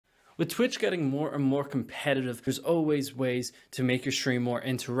With Twitch getting more and more competitive, there's always ways to make your stream more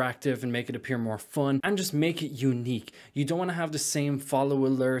interactive and make it appear more fun and just make it unique. You don't want to have the same follow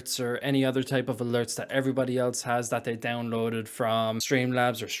alerts or any other type of alerts that everybody else has that they downloaded from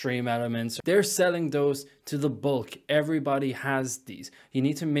Streamlabs or Stream Elements. They're selling those to the bulk. Everybody has these. You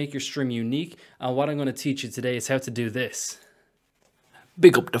need to make your stream unique, and what I'm going to teach you today is how to do this.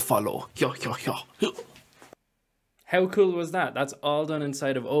 Big up the follow. How cool was that? That's all done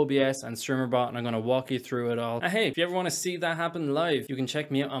inside of OBS and Streamer.Bot, and I'm going to walk you through it all. And hey, if you ever want to see that happen live, you can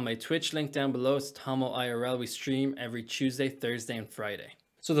check me out on my Twitch link down below. It's Tomo IRL. We stream every Tuesday, Thursday, and Friday.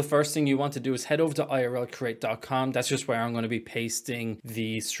 So the first thing you want to do is head over to irlcreate.com. That's just where I'm going to be pasting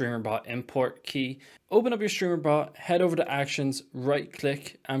the Streamer.Bot import key. Open up your Streamer.Bot, head over to Actions, right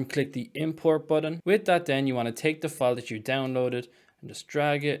click and click the import button. With that then you want to take the file that you downloaded and just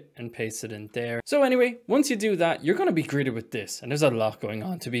drag it and paste it in there. So anyway, once you do that, you're going to be greeted with this. And there's a lot going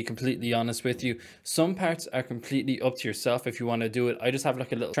on, to be completely honest with you. Some parts are completely up to yourself if you want to do it. I just have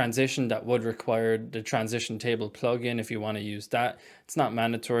like a little transition that would require the transition table plugin if you want to use that. It's not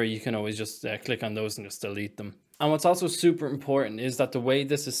mandatory. You can always just click on those and just delete them. And what's also super important is that the way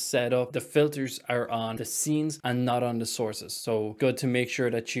this is set up, the filters are on the scenes and not on the sources. So good to make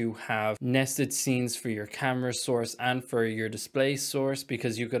sure that you have nested scenes for your camera source and for your display source,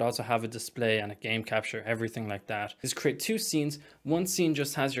 because you could also have a display and a game capture, everything like that. Just create two scenes. One scene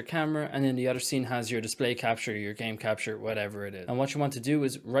just has your camera and then the other scene has your display capture, your game capture, whatever it is. And what you want to do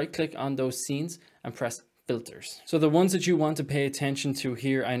is right click on those scenes and press filters. So the ones that you want to pay attention to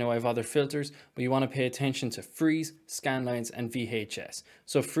here, I know I have other filters, but you want to pay attention to freeze, scanlines, and VHS.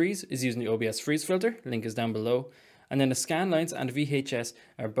 So freeze is using the OBS freeze filter, link is down below. And then the scanlines and VHS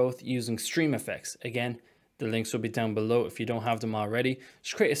are both using stream effects. Again, the links will be down below if you don't have them already.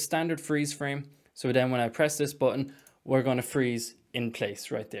 Just create a standard freeze frame. So then when I press this button, we're going to freeze in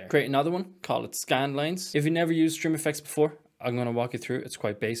place right there. Create another one, call it scanlines. If you never used stream effects before, I'm going to walk you through. It's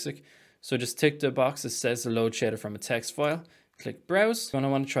quite basic. So just tick the box that says the load shader from a text file, click browse. You're going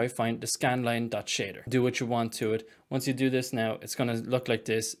to want to try find the scanline.shader. Do what you want to it. Once you do this now, it's going to look like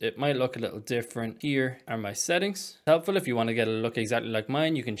this. It might look a little different. Here are my settings. Helpful if you want to get it to look exactly like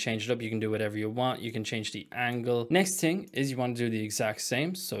mine. You can change it up. You can do whatever you want. You can change the angle. Next thing is you want to do the exact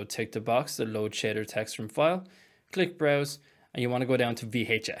same. So tick the box, the load shader text from file, click browse. And you want to go down to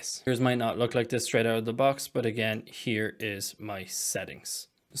VHS. Yours might not look like this straight out of the box, but again, here is my settings.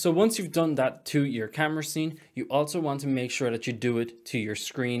 So once you've done that to your camera scene, you also want to make sure that you do it to your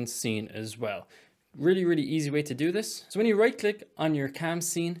screen scene as well. Really, really easy way to do this. So when you right click on your cam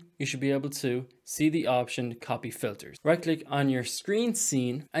scene, you should be able to see the option copy filters. Right click on your screen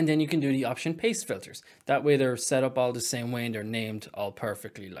scene and then you can do the option paste filters. That way they're set up all the same way and they're named all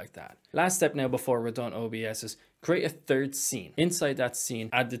perfectly like that. Last step now before we're done OBS is create a third scene. Inside that scene,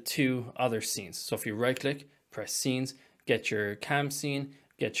 add the two other scenes. So if you right click, press scenes, get your cam scene,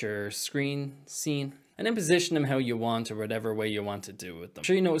 get your screen scene, and then position them how you want or whatever way you want to do with them. I'm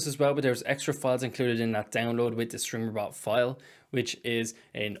sure you noticed as well, but there's extra files included in that download with the Streamer.Bot file, which is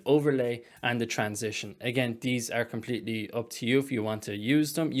an overlay and the transition. Again, these are completely up to you if you want to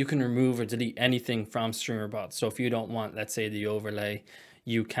use them. You can remove or delete anything from Streamer.Bot. So if you don't want, let's say, the overlay,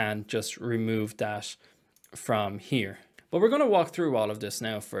 you can just remove that from here. But we're going to walk through all of this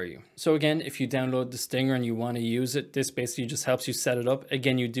now for you. So again, if you download the Stinger and you want to use it, this basically just helps you set it up.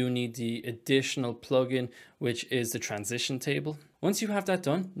 Again, you do need the additional plugin, which is the transition table. Once you have that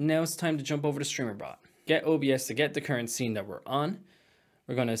done, now it's time to jump over to Streamer.Bot. Get OBS to get the current scene that we're on.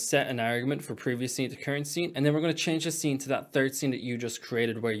 We're going to set an argument for previous scene to current scene, and then we're going to change the scene to that third scene that you just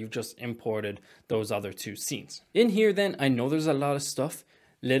created where you've just imported those other two scenes. In here then, I know there's a lot of stuff.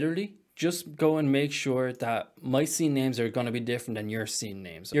 Literally, just go and make sure that my scene names are going to be different than your scene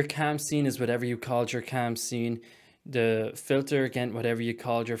names. Your cam scene is whatever you called your cam scene. The filter, again, whatever you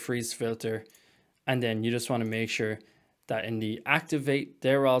called your freeze filter. And then you just want to make sure that in the activate,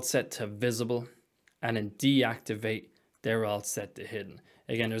 they're all set to visible. And in deactivate, they're all set to hidden.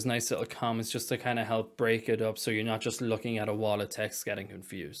 Again, there's nice little comments just to kind of help break it up so you're not just looking at a wall of text getting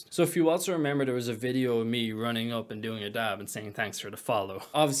confused. So if you also remember, there was a video of me running up and doing a dab and saying thanks for the follow.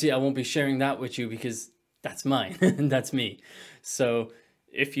 Obviously, I won't be sharing that with you because that's mine and that's me. So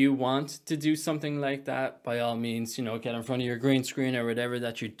if you want to do something like that, by all means, you know, get in front of your green screen or whatever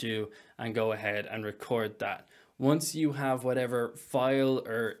that you do and go ahead and record that. Once you have whatever file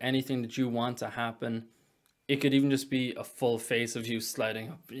or anything that you want to happen, it could even just be a full face of you sliding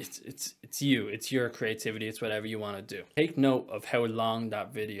up. It's you, it's your creativity, it's whatever you want to do. Take note of how long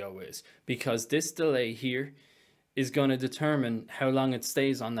that video is, because this delay here is going to determine how long it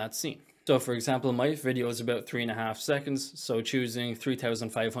stays on that scene. So for example, my video is about 3.5 seconds. So choosing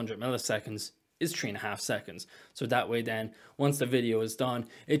 3,500 milliseconds is 3.5 seconds. So that way then, once the video is done,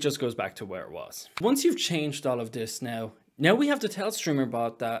 it just goes back to where it was. Once you've changed all of this now we have to tell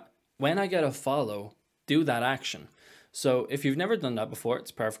Streamer.Bot that when I get a follow, do that action. So if you've never done that before,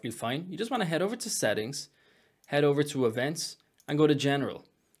 it's perfectly fine. You just want to head over to settings, head over to events and go to general.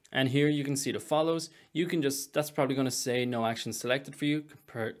 And here you can see the follows. You can just, that's probably going to say no action selected for you,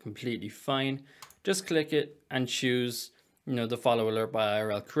 completely fine. Just click it and choose, you know, the follow alert by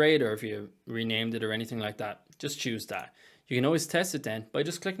IRL creator. If you renamed it or anything like that, just choose that. You can always test it then by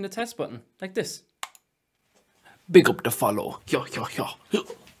just clicking the test button like this. Big up the follow.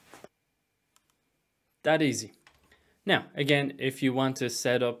 That easy. Now, again, if you want to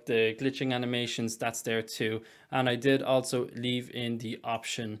set up the glitching animations, that's there too. And I did also leave in the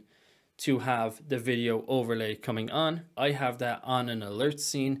option to have the video overlay coming on. I have that on an alert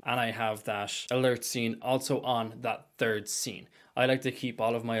scene, and I have that alert scene also on that third scene. I like to keep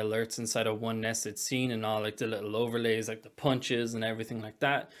all of my alerts inside of one nested scene, and all like the little overlays, like the punches and everything like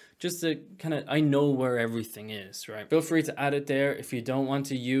that, just to kind of, I know where everything is, right? Feel free to add it there. If you don't want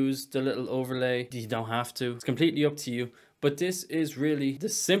to use the little overlay, you don't have to. It's completely up to you. But this is really the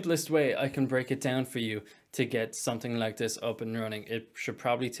simplest way I can break it down for you to get something like this up and running. It should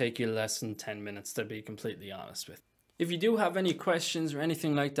probably take you less than 10 minutes, to be completely honest with you. If you do have any questions or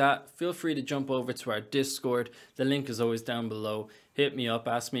anything like that, feel free to jump over to our Discord. The link is always down below. Hit me up,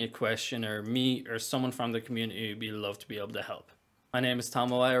 ask me a question, or me or someone from the community would be love to be able to help. My name is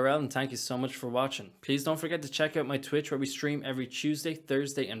Tomo IRL, and thank you so much for watching. Please don't forget to check out my Twitch, where we stream every Tuesday,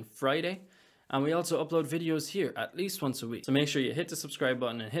 Thursday, and Friday. And we also upload videos here at least once a week. So make sure you hit the subscribe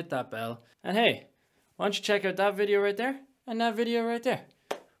button and hit that bell. And hey, why don't you check out that video right there and that video right there?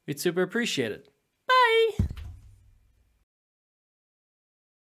 We'd super appreciate it.